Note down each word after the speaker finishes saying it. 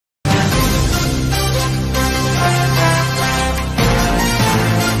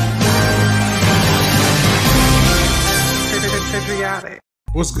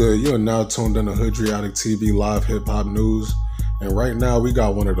What's good? You are now tuned in to Hoodriotic TV live hip hop news, and right now we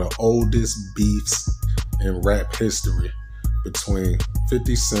got one of the oldest beefs in rap history between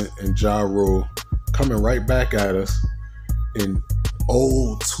 50 Cent and Jarule coming right back at us in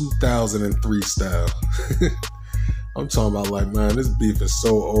old 2003 style. I'm talking about man, this beef is so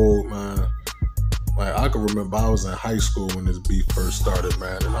old, man. Like I can remember I was in high school when this beef first started,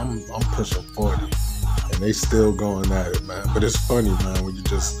 man, and I'm pushing 40. And they still going at it, man. But it's funny, man, when you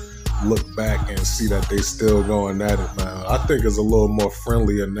just look back and see that they still going at it, man. I think it's a little more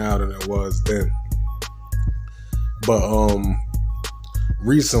friendlier now than it was then. But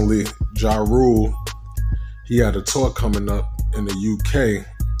recently, Jarule, he had a tour coming up in the UK,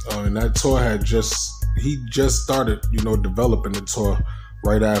 and that tour he just started, developing the tour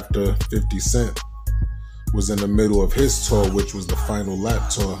right after 50 Cent was in the middle of his tour, which was the Final Lap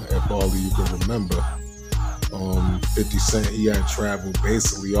tour, if all of you can remember. 50 Cent, he had traveled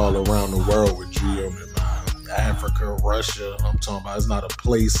basically all around the world with G-Unit, Africa, Russia. I'm talking about, it's not a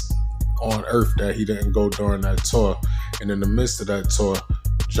place on earth that he didn't go during that tour. And in the midst of that tour,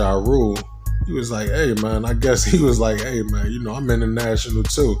 Jarule, he was like, hey man, I guess he was like, hey man, I'm international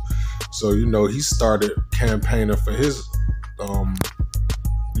too. So, he started campaigning for his,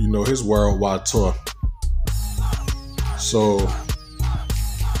 his worldwide tour. So,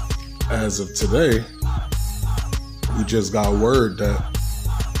 as of today, we just got word that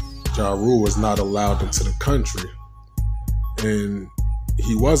Jarule was not allowed into the country. And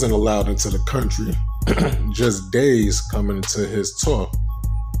he wasn't allowed into the country just days coming into his tour.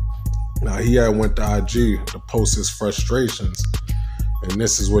 Now, he had went to IG to post his frustrations, and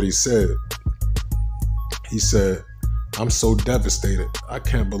this is what he said. He said, I'm so devastated. I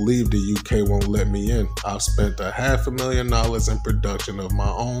can't believe the UK won't let me in. I've spent $500,000 in production of my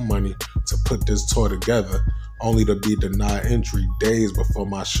own money to put this tour together, only to be denied entry days before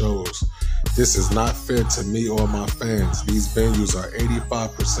my shows. This is not fair to me or my fans. These venues are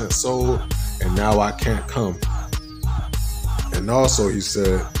 85% sold, and now I can't come. And also, he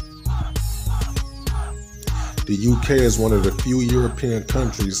said, the UK is one of the few European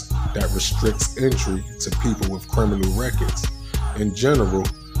countries that restricts entry to people with criminal records. In general,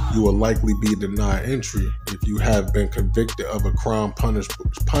 you will likely be denied entry if you have been convicted of a crime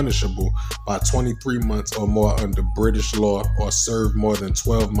punishable by 23 months or more under British law, or served more than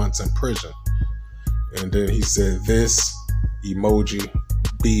 12 months in prison. And then he said this emoji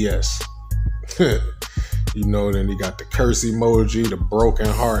BS. Then he got the curse emoji, the broken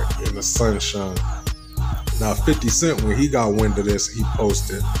heart, and the sunshine. Now 50 Cent, when he got wind of this, he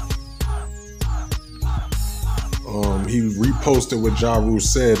posted. He reposted what Jarule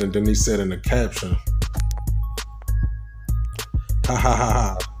said, and then he said in the caption, ha ha ha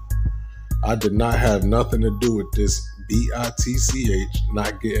ha, I did not have nothing to do with this BITCH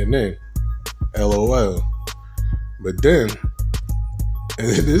not getting in, LOL. But then,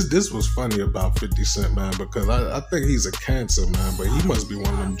 and this was funny about 50 Cent, man, because I think he's a Cancer, man, but he must be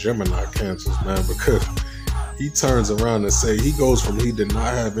one of them Gemini Cancers, man, because he turns around and say, he goes from he did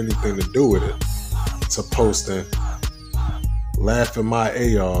not have anything to do with it to posting, laughing my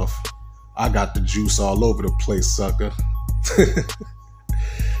A off, I got the juice all over the place, sucker.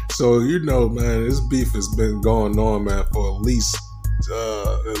 So, man, this beef has been going on, man, for at least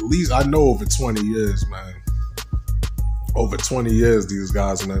I know over 20 years, man. Over 20 years these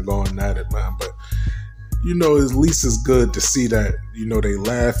guys have been going at it, man. But, at least it's good to see that, they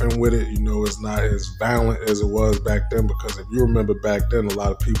laughing with it. It's not as violent as it was back then, because if you remember back then, a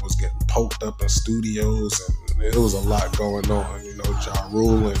lot of people was getting poked up in studios, and it was a lot going on.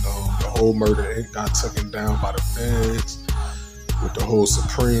 Jarule and the whole Murder Inc. got taken down by the feds with the whole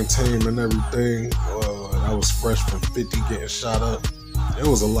Supreme team and everything. That was fresh from 50 getting shot up. It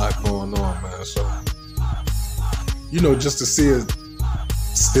was a lot going on, man. So, just to see it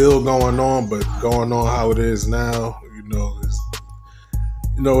still going on, but going on how it is now,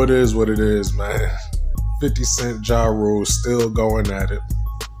 it is what it is, man. 50 Cent, Jarule still going at it.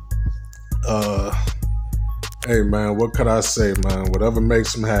 Hey, man, what could I say, man? Whatever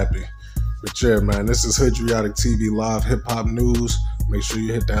makes him happy. But yeah, man, this is Hoodriotic TV live hip hop news. Make sure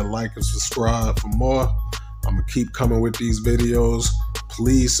you hit that like and subscribe for more. I'm going to keep coming with these videos.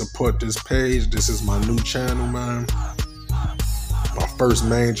 Please support this page. This is my new channel, man. My first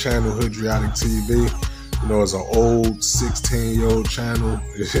main channel, Hoodriotic TV. It's an old 16-year-old channel.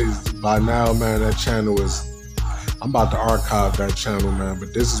 By now, man, that channel is, I'm about to archive that channel, man.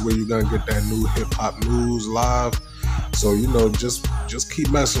 But this is where you're going to get that new hip-hop news live. So, just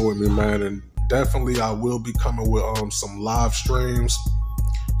keep messing with me, man. And definitely I will be coming with some live streams.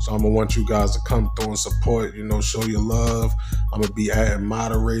 So I'm gonna want you guys to come through and support, show your love. I'm gonna be adding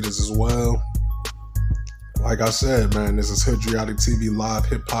moderators as well. Like I said, man, this is Hydriotic TV Live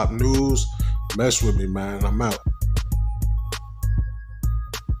Hip Hop News. Mesh with me, man. I'm out.